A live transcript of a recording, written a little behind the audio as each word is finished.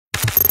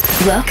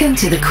Welcome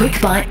to the Quick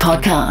Bite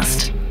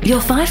Podcast, your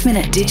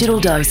 5-minute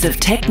digital dose of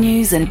tech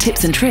news and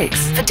tips and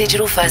tricks for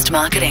digital-first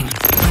marketing.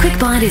 Quick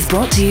Bite is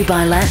brought to you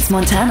by Lance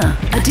Montana,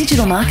 a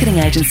digital marketing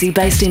agency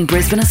based in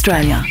Brisbane,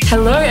 Australia.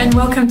 Hello and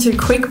welcome to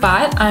Quick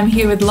Bite. I'm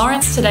here with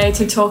Lawrence today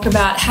to talk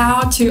about how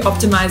to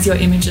optimize your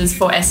images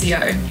for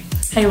SEO.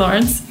 Hey,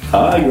 Lawrence.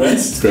 Hi,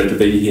 Grace. It's great to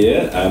be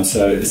here.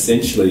 So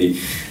essentially,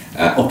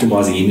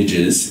 optimizing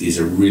images is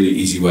a really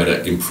easy way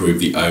to improve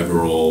the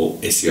overall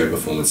SEO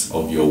performance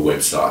of your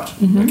website.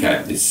 Mm-hmm.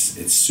 Okay,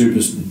 it's super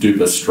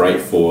duper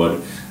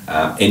straightforward.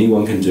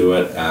 Anyone can do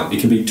it.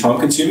 It can be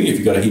time consuming if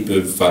you've got a heap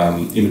of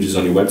images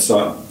on your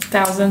website.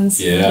 Thousands.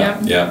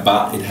 Yeah,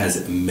 but it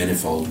has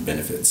manifold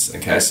benefits.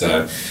 Okay,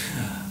 so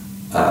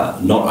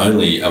not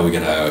only are we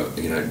going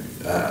to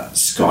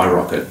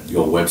skyrocket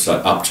your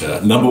website up to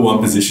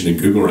 #1 position in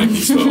Google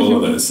rankings for all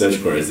of those search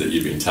queries that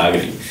you've been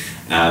targeting,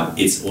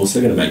 it's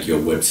also going to make your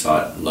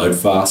website load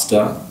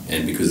faster,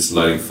 and because it's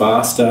loading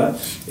faster,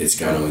 it's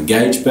going to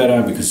engage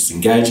better. Because it's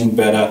engaging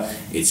better,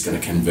 it's going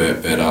to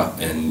convert better,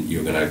 and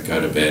you're going to go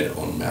to bed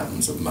on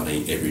mountains of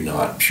money every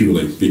night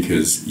purely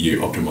because you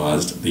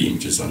optimized the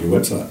images on your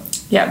website.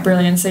 Yeah,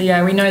 brilliant. So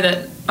yeah, we know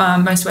that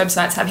most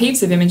websites have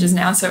heaps of images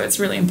now, so it's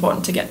really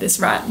important to get this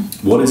right.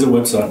 What is a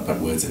website but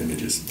words and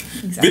images?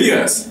 Exactly.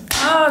 Videos.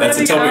 Oh, that's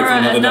a topic for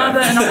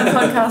another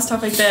podcast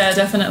topic there,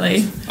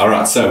 definitely. All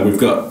right, so we've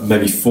got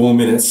maybe 4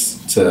 minutes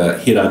to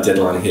hit our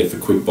deadline here for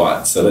Quick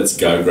Bite. So let's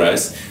go,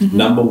 Grace. Mm-hmm.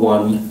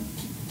 #1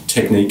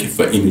 technique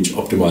for image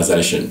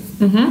optimization.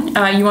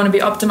 Mm-hmm. You want to be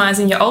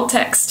optimizing your alt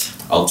text.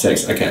 Alt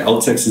text. Okay,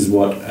 alt text is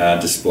what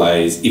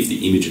displays if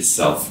the image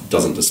itself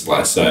doesn't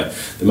display. So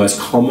the most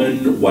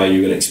common way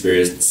you're going to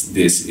experience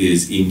this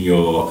is in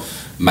your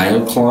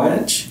mail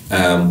client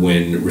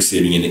when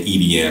receiving an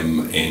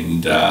EDM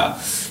and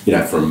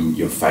from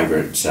your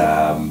favourite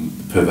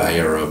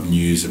purveyor of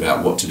news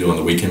about what to do on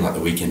the weekend, like the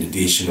Weekend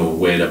Edition, or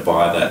where to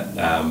buy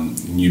that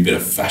new bit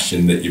of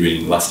fashion that you've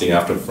been lusting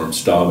after from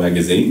style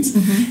magazines.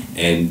 Mm-hmm.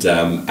 And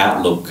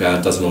Outlook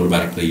doesn't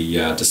automatically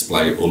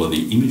display all of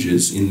the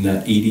images in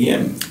that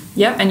EDM.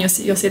 Yep, and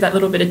you'll see that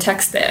little bit of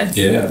text there.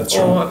 Yeah, that's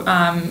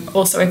right. Or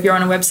also, if you're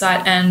on a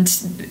website and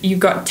you've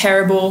got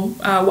terrible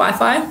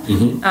Wi-Fi,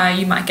 mm-hmm.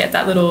 You might get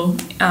that little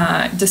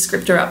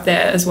descriptor up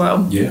there as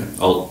well. Yeah,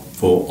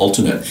 for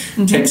alternate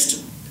mm-hmm.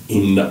 text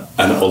in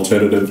an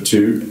alternative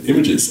to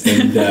images.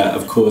 And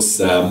of course,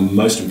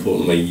 most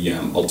importantly,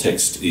 alt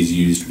text is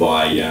used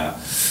by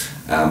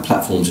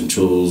platforms and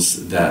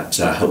tools that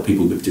help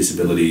people with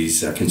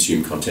disabilities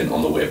consume content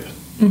on the web.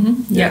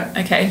 Mm-hmm. Yeah.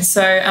 Okay.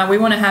 So we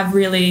want to have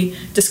really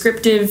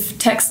descriptive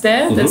text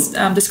there mm-hmm.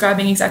 that's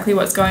describing exactly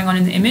what's going on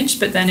in the image.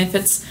 But then if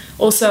it's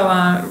also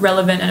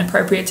relevant and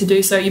appropriate to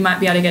do so, you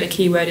might be able to get a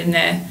keyword in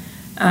there.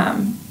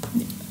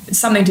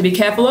 Something to be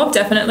careful of,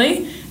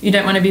 definitely. You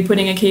don't want to be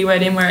putting a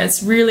keyword in where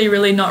it's really,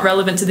 really not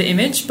relevant to the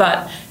image.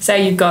 But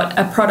say you've got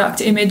a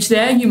product image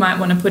there, you might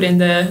want to put in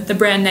the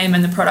brand name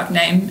and the product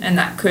name, and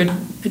that could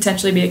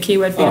potentially be a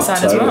keyword for your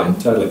site as well.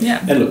 Totally.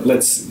 Yeah. And look,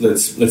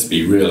 let's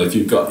be real. If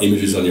you've got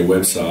images on your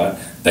website,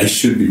 they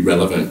should be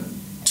relevant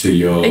to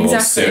your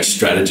search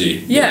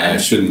strategy. Yeah.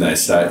 Shouldn't they?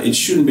 So it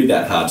shouldn't be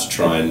that hard to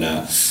try and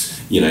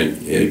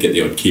get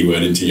the odd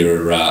keyword into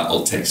your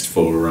alt text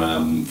for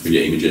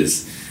your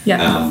images.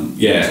 Yeah.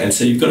 And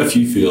so you've got a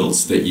few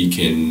fields that you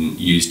can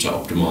use to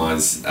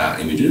optimize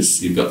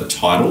images. You've got the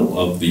title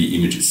of the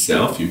image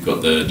itself, you've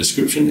got the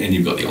description, and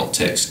you've got the alt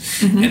text.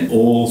 Mm-hmm. And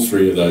all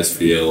three of those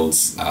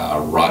fields are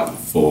ripe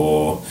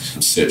for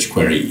search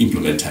query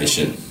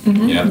implementation.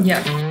 Mm-hmm.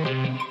 Yeah.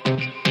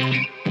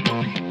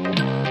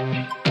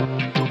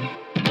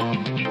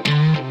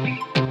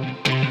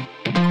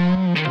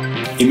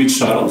 Image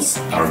titles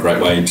are a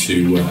great way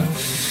to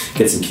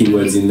get some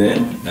keywords in there,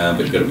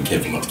 but you've got to be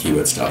careful not to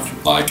keyword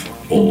stuff, like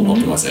all mm-hmm.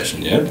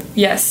 optimization, yeah?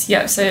 Yes,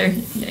 yeah. So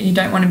you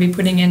don't want to be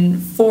putting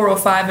in 4 or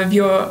 5 of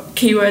your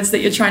keywords that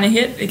you're trying to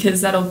hit, because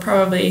that'll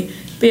probably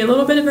be a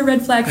little bit of a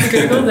red flag for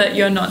Google that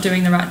you're not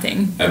doing the right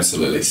thing.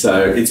 Absolutely.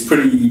 So it's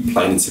pretty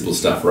plain and simple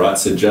stuff, right?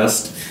 So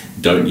just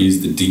don't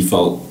use the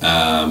default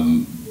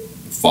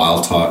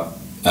file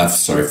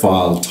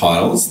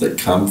titles that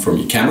come from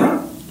your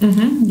camera.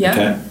 Mm-hmm, yeah.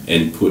 Okay,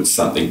 and put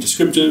something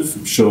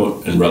descriptive,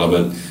 short and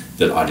relevant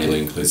that ideally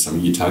includes some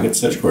of your target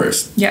search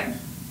queries. Yeah.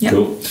 Yep.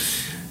 Cool.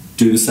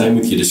 Do the same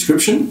with your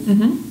description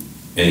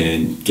mm-hmm.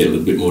 and get a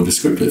little bit more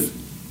descriptive.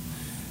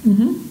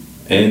 Mm-hmm.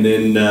 And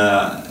then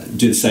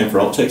do the same for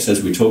alt text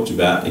as we talked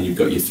about, and you've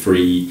got your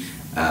 3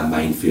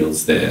 main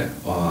fields there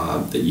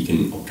that you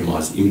can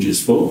optimize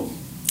images for.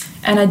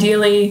 And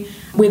ideally,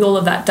 with all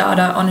of that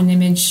data on an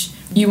image,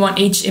 you want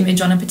each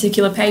image on a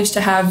particular page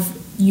to have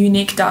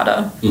unique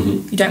data.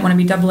 Mm-hmm. You don't want to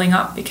be doubling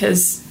up,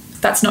 because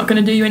that's not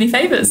going to do you any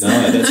favors.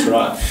 No, that's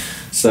right.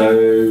 So,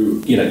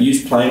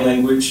 use plain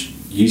language,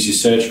 use your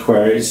search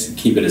queries,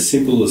 keep it as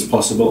simple as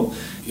possible.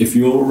 If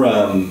you're,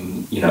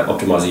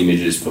 optimizing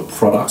images for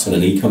products on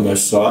an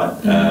e-commerce site,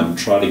 mm-hmm. Mm-hmm.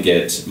 Try to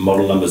get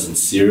model numbers and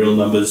serial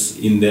numbers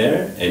in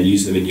there and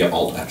use them in your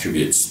alt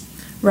attributes.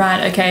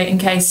 Right, okay, in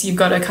case you've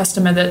got a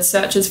customer that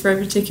searches for a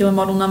particular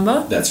model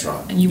number. That's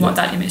right. And you want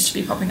that image to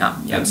be popping up.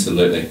 Yep.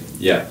 Absolutely,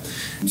 yeah.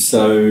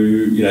 So,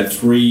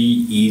 3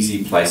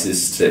 easy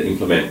places to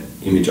implement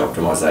image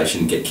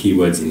optimization, get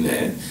keywords in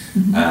there.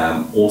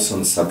 Also on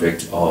the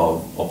subject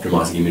of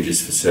optimizing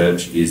images for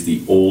search is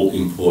the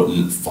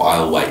all-important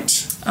file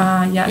weight.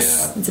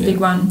 Yes, it's a big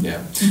one.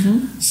 Yeah.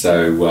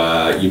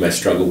 So you may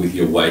struggle with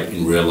your weight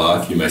in real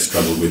life. You may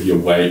struggle with your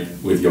weight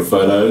with your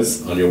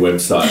photos on your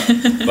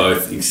website.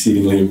 Both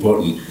exceedingly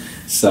important.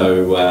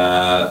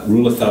 So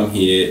rule of thumb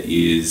here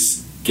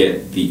is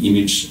get the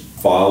image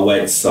file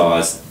weight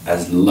size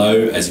as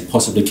low as you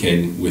possibly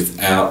can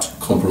without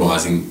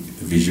compromising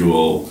the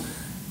visual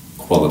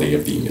quality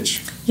of the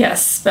image.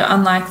 Yes, but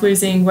unlike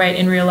losing weight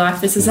in real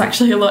life, this is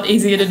actually a lot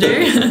easier to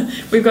do.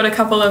 We've got a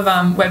couple of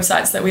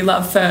websites that we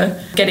love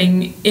for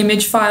getting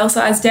image file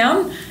size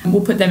down.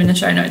 We'll put them in the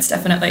show notes,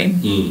 definitely.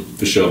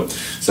 For sure.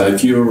 So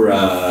if you're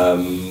a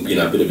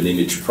bit of an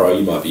image pro,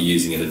 you might be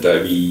using an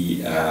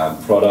Adobe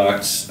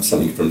product,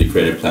 something from the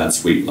Creative Cloud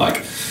suite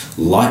like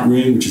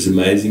Lightroom, which is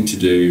amazing to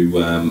do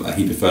a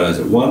heap of photos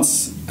at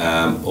once.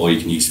 Or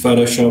you can use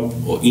Photoshop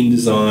or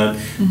InDesign.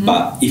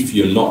 But if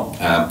you're not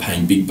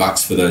paying big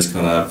bucks for those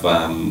kind of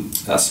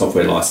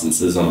software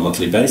licenses on a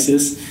monthly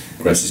basis,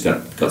 Grace has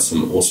got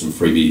some awesome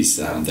freebies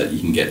that you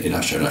can get in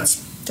our show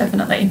notes.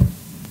 Definitely.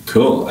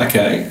 Cool.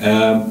 Okay.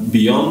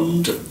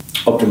 Beyond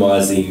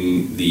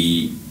optimizing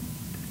the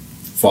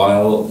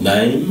file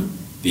name,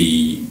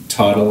 the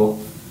title,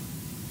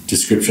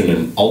 description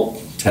and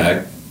alt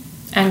tag,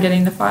 and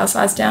getting the file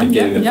size down.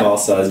 File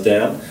size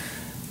down.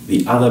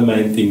 The other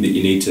main thing that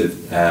you need to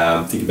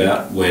think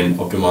about when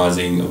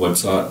optimizing a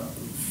website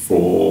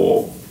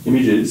for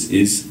images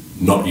is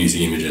not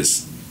using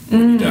images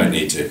when you don't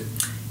need to.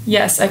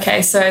 Yes,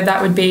 okay, so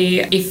that would be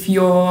if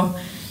you're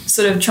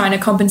sort of trying to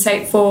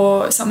compensate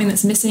for something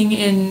that's missing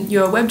in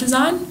your web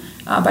design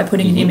by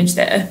putting an image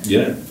there.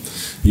 Yeah.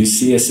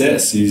 Use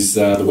CSS, use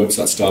the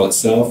website style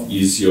itself,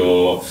 use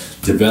your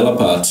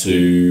developer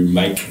to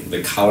make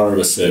the color of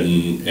a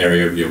certain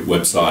area of your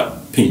website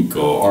pink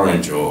or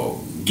orange or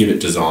give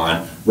it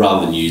design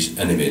rather than use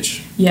an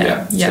image.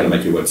 It's going to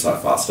make your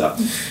website faster.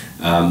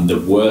 The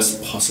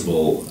worst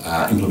possible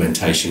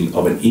implementation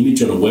of an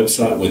image on a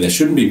website when there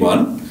shouldn't be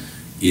one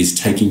is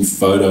taking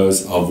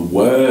photos of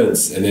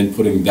words and then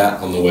putting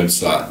that on the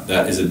website.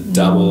 That is a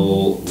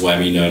double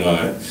whammy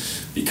no-no,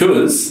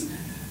 because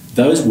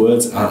those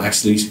words aren't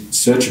actually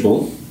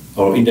searchable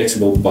or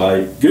indexable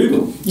by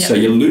Google. So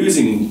you're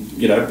losing,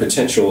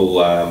 potential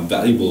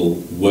valuable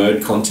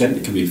word content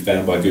that can be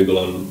found by Google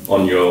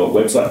on your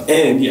website,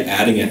 and you're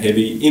adding a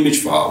heavy image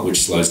file,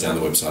 which slows down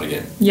the website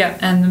again. Yeah,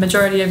 and the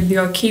majority of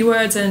your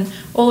keywords and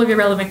all of your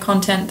relevant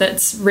content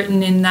that's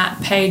written in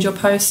that page or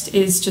post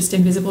is just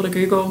invisible to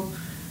Google.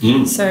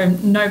 So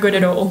no good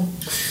at all.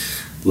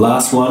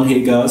 Last one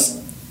here,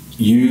 guys.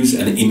 Use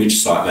an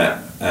image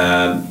sitemap.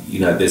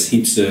 There's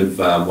heaps of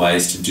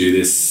ways to do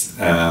this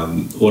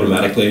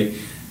automatically,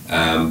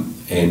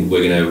 and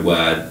we're going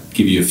to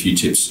give you a few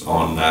tips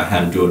on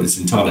how to do it. It's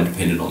entirely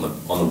dependent on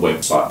the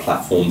website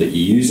platform that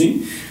you're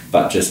using,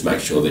 but just make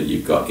sure that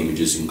you've got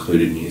images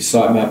included in your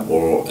sitemap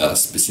or a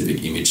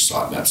specific image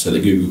sitemap so that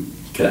Google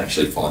can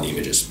actually find the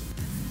images.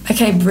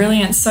 Okay,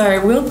 brilliant.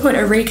 So we'll put a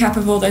recap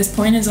of all those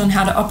pointers on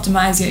how to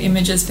optimize your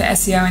images for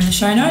SEO in the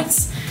show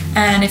notes.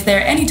 And if there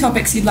are any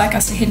topics you'd like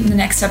us to hit in the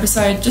next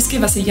episode, just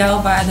give us a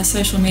yell via the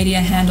social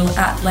media handle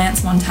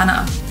 @Lance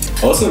Montana.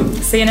 Awesome.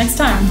 See you next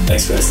time.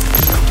 Thanks, Grace.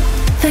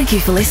 Thank you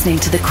for listening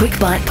to the Quick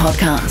Bite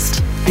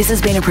podcast. This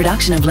has been a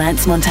production of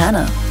Lance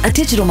Montana, a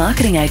digital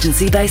marketing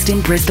agency based in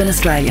Brisbane,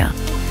 Australia.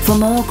 For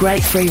more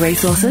great free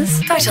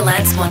resources, go to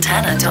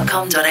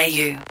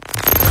lancemontana.com.au.